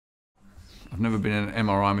never been in an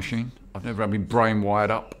MRI machine. I've never had my brain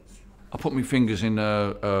wired up. I put my fingers in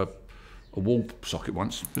a wall socket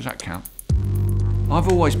once. Does that count? I've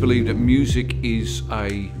always believed that music is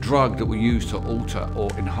a drug that we use to alter or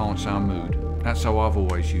enhance our mood. That's how I've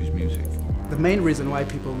always used music. The main reason why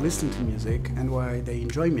people listen to music and why they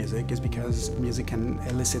enjoy music is because music can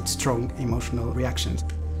elicit strong emotional reactions.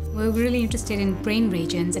 We're really interested in brain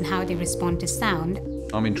regions and how they respond to sound.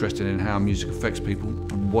 I'm interested in how music affects people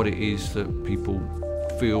and what it is that people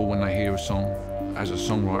feel when they hear a song. As a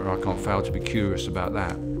songwriter, I can't fail to be curious about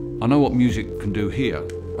that. I know what music can do here.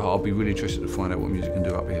 I'll be really interested to find out what music can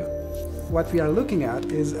do up here. What we are looking at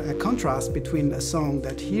is a contrast between a song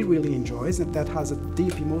that he really enjoys and that has a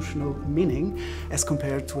deep emotional meaning as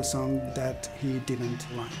compared to a song that he didn't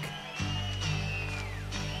like.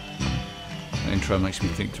 The intro makes me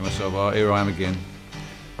think to myself, oh, here I am again,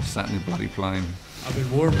 sat in the bloody plane. I've been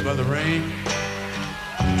warped by the rain,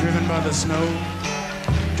 driven by the snow,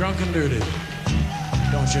 drunk and dirty,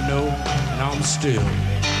 don't you know, and I'm still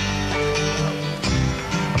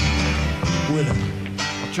willing.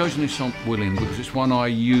 I've chosen this song, Willing, because it's one I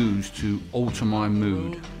use to alter my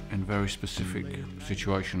mood in a very specific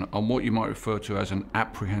situation. I'm what you might refer to as an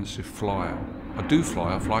apprehensive flyer. I do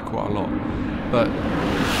fly, I fly quite a lot, but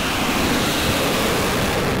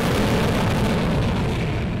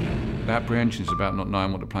the apprehension is about not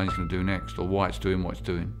knowing what the plane's going to do next or why it's doing what it's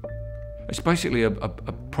doing. It's basically a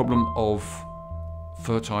problem of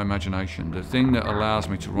fertile imagination. The thing that allows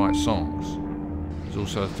me to write songs is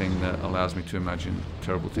also a thing that allows me to imagine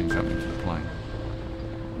terrible things happening to the plane.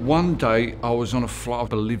 One day I was on a flight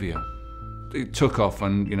to Bolivia. It took off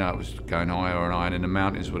and, you know, it was going higher and higher and the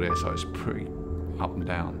mountains were there, so it was pretty up and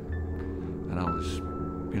down. And I was,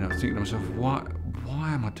 you know, thinking to myself, why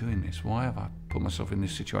am I doing this? Why have I put myself in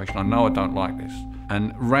this situation? I know I don't like this.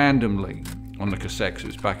 And randomly on the cassette, 'cause it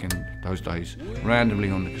was back in those days, randomly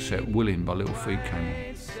on the cassette, Willing by Little Feat came on.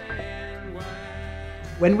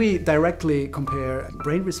 When we directly compare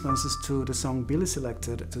brain responses to the song Billy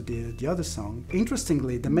selected to the other song,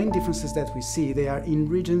 interestingly, the main differences that we see, they are in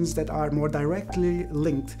regions that are more directly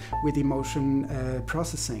linked with emotion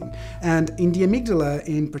processing. And in the amygdala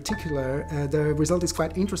in particular, the result is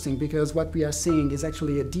quite interesting because what we are seeing is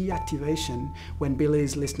actually a deactivation when Billy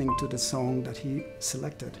is listening to the song that he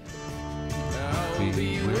selected.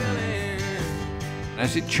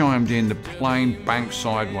 As it chimed in, the plane banked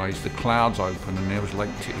sideways, the clouds opened, and there was Lake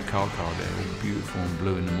Titicaca there, all beautiful and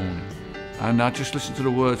blue in the morning. And I just listened to the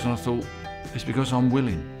words and I thought, it's because I'm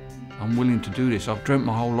willing. I'm willing to do this. I've dreamt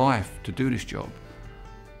my whole life to do this job.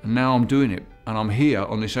 And now I'm doing it. And I'm here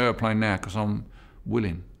on this aeroplane now because I'm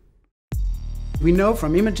willing. We know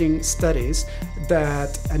from imaging studies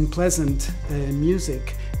that unpleasant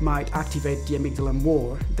music might activate the amygdala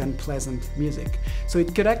more than pleasant music. So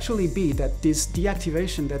it could actually be that this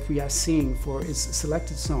deactivation that we are seeing for his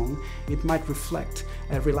selected song, it might reflect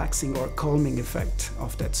a relaxing or calming effect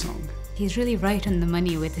of that song. He's really right on the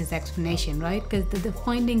money with his explanation, right? Because the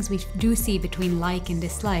findings we do see between like and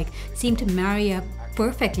dislike seem to marry up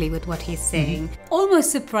perfectly with what he's saying. Almost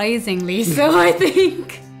surprisingly so, I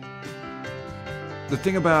think. The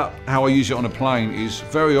thing about how I use it on a plane is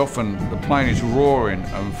very often the plane is roaring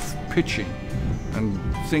and pitching and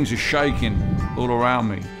things are shaking all around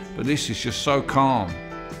me. But this is just so calm.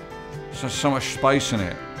 There's so much space in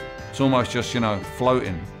it. It's almost just, you know,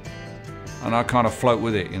 floating. And I kind of float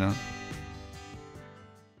with it, you know.